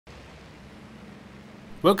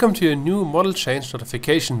Welcome to a new model change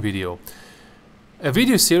notification video. A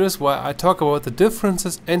video series where I talk about the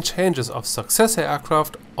differences and changes of successor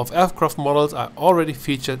aircraft of aircraft models I already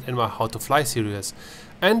featured in my How to Fly series.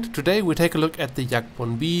 And today we take a look at the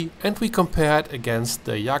Yak-1b and we compare it against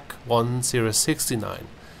the Yak-1 Series 69.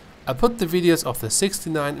 I put the videos of the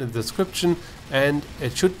 69 in the description and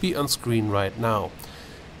it should be on screen right now.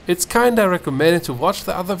 It's kinda recommended to watch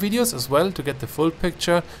the other videos as well to get the full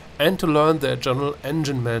picture and to learn the general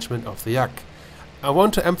engine management of the Yak. I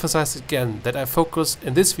want to emphasize again that I focus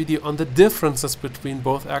in this video on the differences between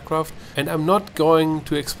both aircraft, and I'm not going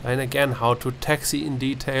to explain again how to taxi in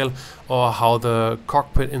detail or how the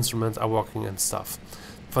cockpit instruments are working and stuff.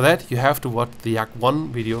 For that you have to watch the Yak-1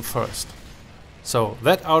 video first. So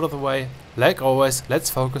that out of the way, like always, let's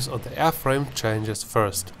focus on the airframe changes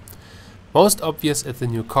first. Most obvious is the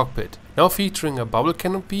new cockpit, now featuring a bubble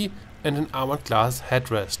canopy and an armored glass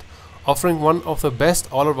headrest, offering one of the best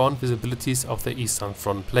all-around visibilities of the eastern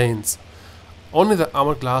front planes. Only the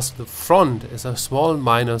armored glass to the front is a small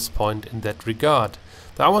minus point in that regard.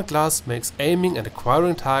 The armored glass makes aiming and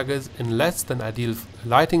acquiring targets in less than ideal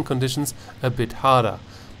lighting conditions a bit harder,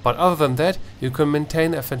 but other than that you can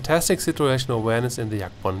maintain a fantastic situational awareness in the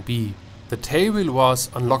Yak-1b. The tailwheel was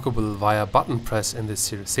unlockable via button press in the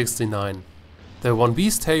Series 69. The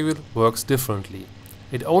 1b's tailwheel works differently.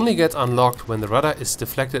 It only gets unlocked when the rudder is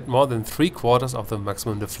deflected more than 3/4 of the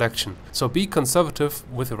maximum deflection, so be conservative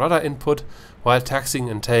with the rudder input while taxiing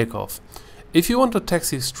and takeoff. If you want to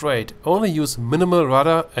taxi straight, only use minimal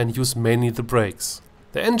rudder and use mainly the brakes.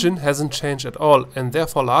 The engine hasn't changed at all and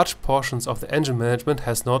therefore large portions of the engine management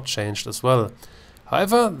has not changed as well.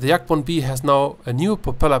 However, the Yak-1b has now a new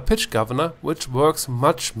propeller pitch governor which works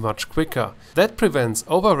much quicker. That prevents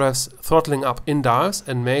over revs throttling up in dives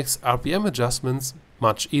and makes RPM adjustments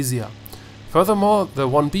much easier. Furthermore, the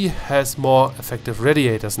 1b has more effective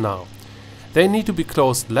radiators now. They need to be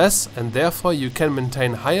closed less and therefore you can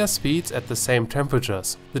maintain higher speeds at the same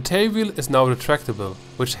temperatures. The tailwheel is now retractable,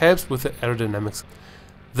 which helps with the aerodynamics.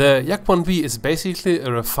 The Yak-1b is basically a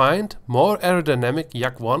refined, more aerodynamic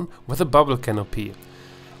Yak-1 with a bubble canopy.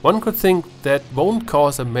 One could think that won't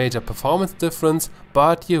cause a major performance difference,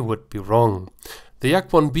 but you would be wrong. The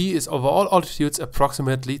Yak-1b is over all altitudes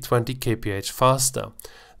approximately 20 kph faster.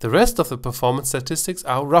 The rest of the performance statistics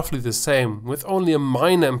are roughly the same, with only a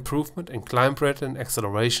minor improvement in climb rate and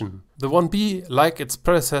acceleration. The 1b, like its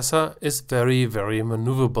predecessor, is very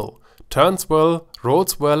maneuverable. Turns well,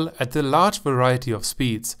 roads well at a large variety of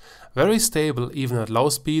speeds, very stable even at low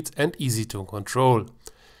speeds and easy to control.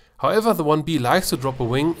 However, the 1b likes to drop a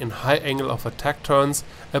wing in high angle of attack turns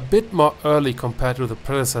a bit more early compared to the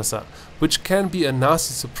predecessor, which can be a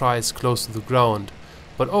nasty surprise close to the ground.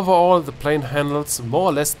 But overall the plane handles more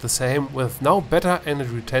or less the same, with now better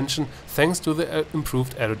energy retention thanks to the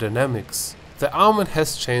improved aerodynamics. The armament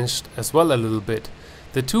has changed as well a little bit.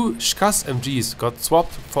 The two Sigfus MGs got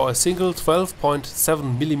swapped for a single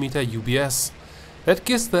 12.7mm UBS. That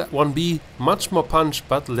gives the 1b much more punch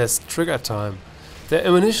but less trigger time. The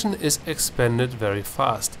ammunition is expended very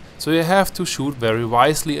fast, so you have to shoot very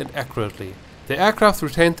wisely and accurately. The aircraft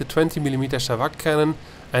retained the 20mm Shavak cannon,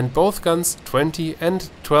 and both guns 20 and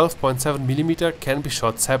 12.7mm can be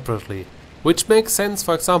shot separately. Which makes sense,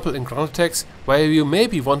 for example in ground attacks where you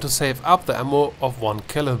maybe want to save up the ammo of one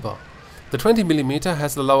caliber. The 20mm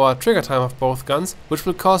has the lower trigger time of both guns, which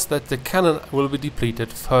will cause that the cannon will be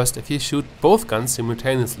depleted first if you shoot both guns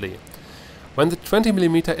simultaneously. When the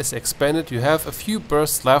 20mm is expanded you have a few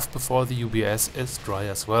bursts left before the UBS is dry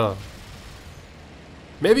as well.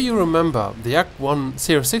 Maybe you remember the Yak-1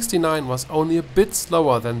 Series 69 was only a bit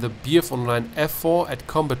slower than the BF-09 F4 at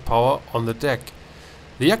combat power on the deck.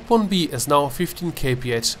 The Yak-1b is now 15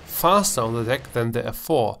 kph faster on the deck than the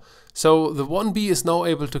F4. So the 1b is now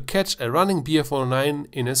able to catch a running BF-09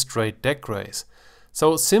 in a straight deck race.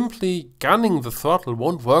 So simply gunning the throttle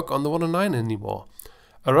won't work on the 109 anymore.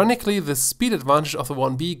 Ironically, the speed advantage of the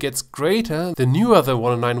 1b gets greater the newer the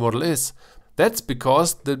 109 model is. That's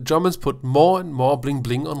because the Germans put more and more bling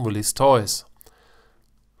bling on Willys toys.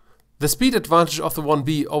 The speed advantage of the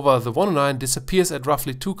 1b over the 109 disappears at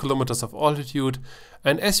roughly 2 km of altitude,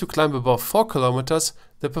 and as you climb above 4 km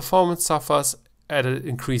the performance suffers at an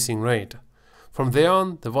increasing rate. From there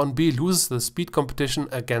on, the 1b loses the speed competition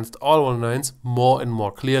against all 109s more and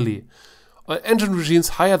more clearly. On engine regimes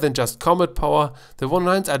higher than just combat power, the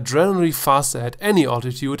 109s are generally faster at any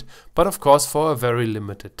altitude, but of course for a very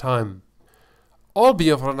limited time. All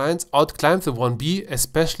BF-109s outclimb the 1b,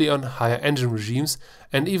 especially on higher engine regimes,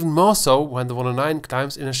 and even more so when the 109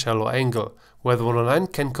 climbs in a shallow angle, where the 109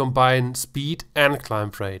 can combine speed and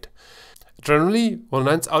climb rate. Generally,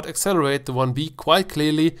 109s out-accelerate the 1B quite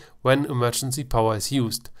clearly when emergency power is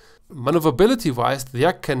used. Maneuverability-wise, the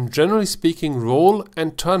Yak can generally speaking roll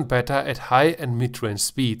and turn better at high and mid-range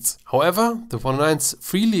speeds. However, the 109's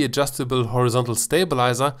freely adjustable horizontal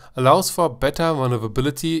stabilizer allows for better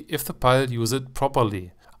maneuverability if the pilot uses it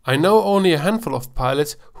properly. I know only a handful of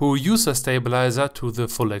pilots who use a stabilizer to the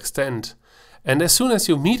full extent. And as soon as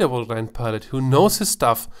you meet a 109 pilot who knows his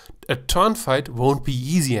stuff, a turn fight won't be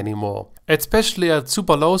easy anymore. Especially at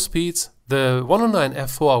super low speeds, the 109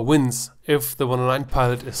 F4 wins if the 109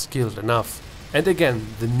 pilot is skilled enough. And again,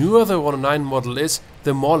 the newer the 109 model is,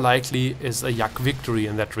 the more likely is a Yak victory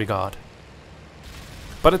in that regard.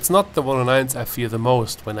 But it's not the 109s I fear the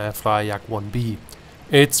most when I fly Yak-1b.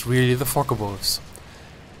 It's really the Focke-Wulfs.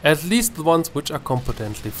 At least the ones which are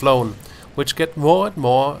competently flown, which get more and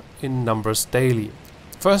more in numbers daily.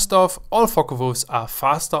 First off, all Focke-Wulfs are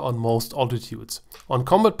faster on most altitudes. On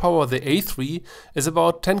combat power, the A3 is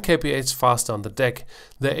about 10 kph faster on the deck,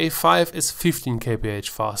 the A5 is 15 kph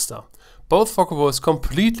faster. Both Focke-Wulfs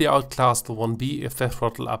completely outclass the 1B if they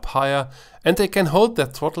throttle up higher, and they can hold their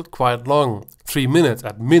throttle quite long, 3 minutes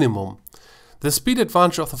at minimum. The speed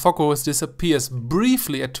advantage of the Focke-Wulfs disappears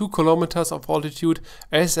briefly at 2 km of altitude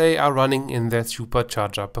as they are running in their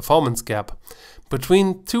supercharger performance gap.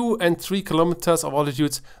 Between 2 and 3 km of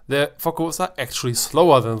altitudes, the Focke-Wulfs are actually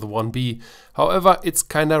slower than the 1B. However, it's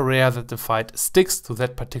kinda rare that the fight sticks to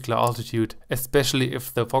that particular altitude, especially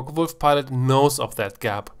if the Focke-Wulf pilot knows of that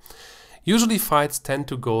gap. Usually fights tend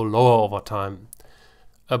to go lower over time.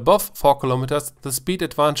 Above 4 km, the speed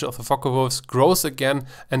advantage of the Focke-Wulfs grows again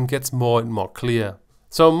and gets more and more clear.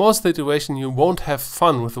 So in most situations you won't have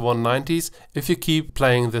fun with the 190s if you keep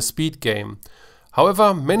playing the speed game.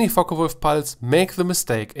 However, many Focke-Wulf pilots make the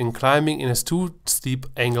mistake in climbing in a too steep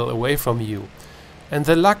angle away from you. And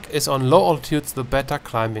the luck is on low altitudes the better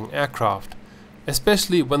climbing aircraft.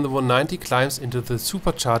 Especially when the 190 climbs into the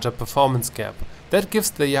supercharger performance gap. That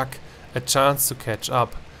gives the Yak a chance to catch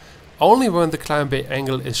up. Only when the climb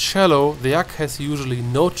angle is shallow, the Yak has usually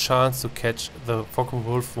no chance to catch the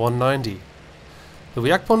Focke-Wulf 190. The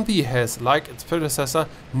Yak-1b has, like its predecessor,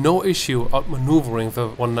 no issue outmaneuvering the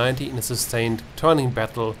 190 in a sustained turning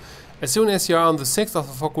battle. As soon as you are on the 6th of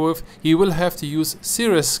the Focke-Wulf, he will have to use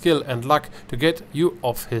serious skill and luck to get you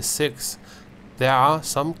off his 6. There are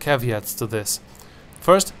some caveats to this.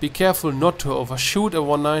 First, be careful not to overshoot a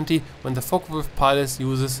 190 when the Focke-Wulf pilot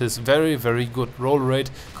uses his very good roll rate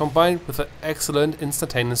combined with an excellent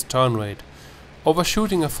instantaneous turn rate.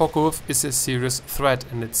 Overshooting a Focke-Wulf is a serious threat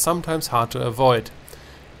and it's sometimes hard to avoid.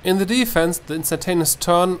 In the defense, the instantaneous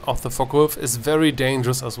turn of the Focke-Wulf is very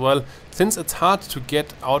dangerous as well, since it's hard to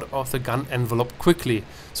get out of the gun envelope quickly,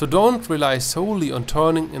 so don't rely solely on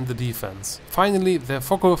turning in the defense. Finally, the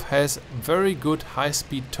Focke-Wulf has very good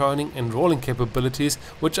high-speed turning and rolling capabilities,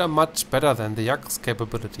 which are much better than the Yak's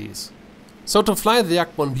capabilities. So to fly the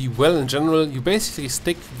Yak-1b well in general, you basically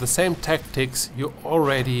stick to the same tactics you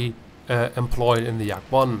already employed in the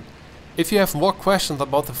Yak-1. If you have more questions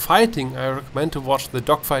about the fighting, I recommend to watch the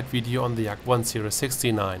dogfight video on the Yak-1 Series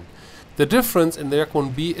 69. The difference in the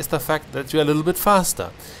Yak-1b is the fact that you are a little bit faster.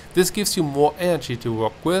 This gives you more energy to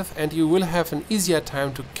work with and you will have an easier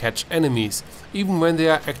time to catch enemies, even when they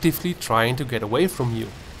are actively trying to get away from you.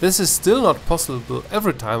 This is still not possible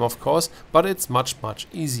every time of course, but it's much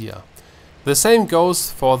easier. The same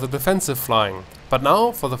goes for the defensive flying, but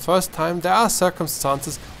now for the first time there are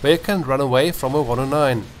circumstances where you can run away from a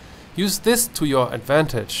 109. Use this to your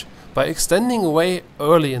advantage by extending away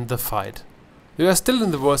early in the fight. You are still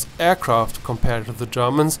in the worst aircraft compared to the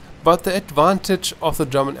Germans, but the advantage of the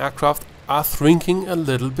German aircraft are shrinking a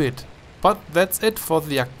little bit. But that's it for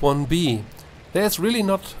the Yak-1b. There's really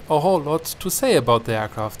not a whole lot to say about the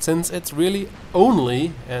aircraft, since it's really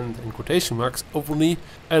only, and in quotation marks, only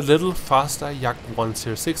a little faster Yak-1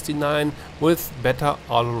 Series 69 with better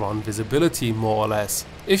all-around visibility, more or less.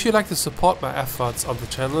 If you like to support my efforts on the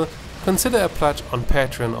channel, consider a pledge on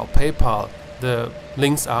Patreon or PayPal. The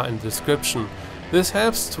links are in the description. This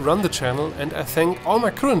helps to run the channel and I thank all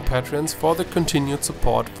my current patrons for the continued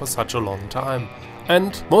support for such a long time.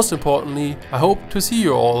 And most importantly, I hope to see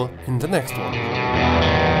you all in the next one.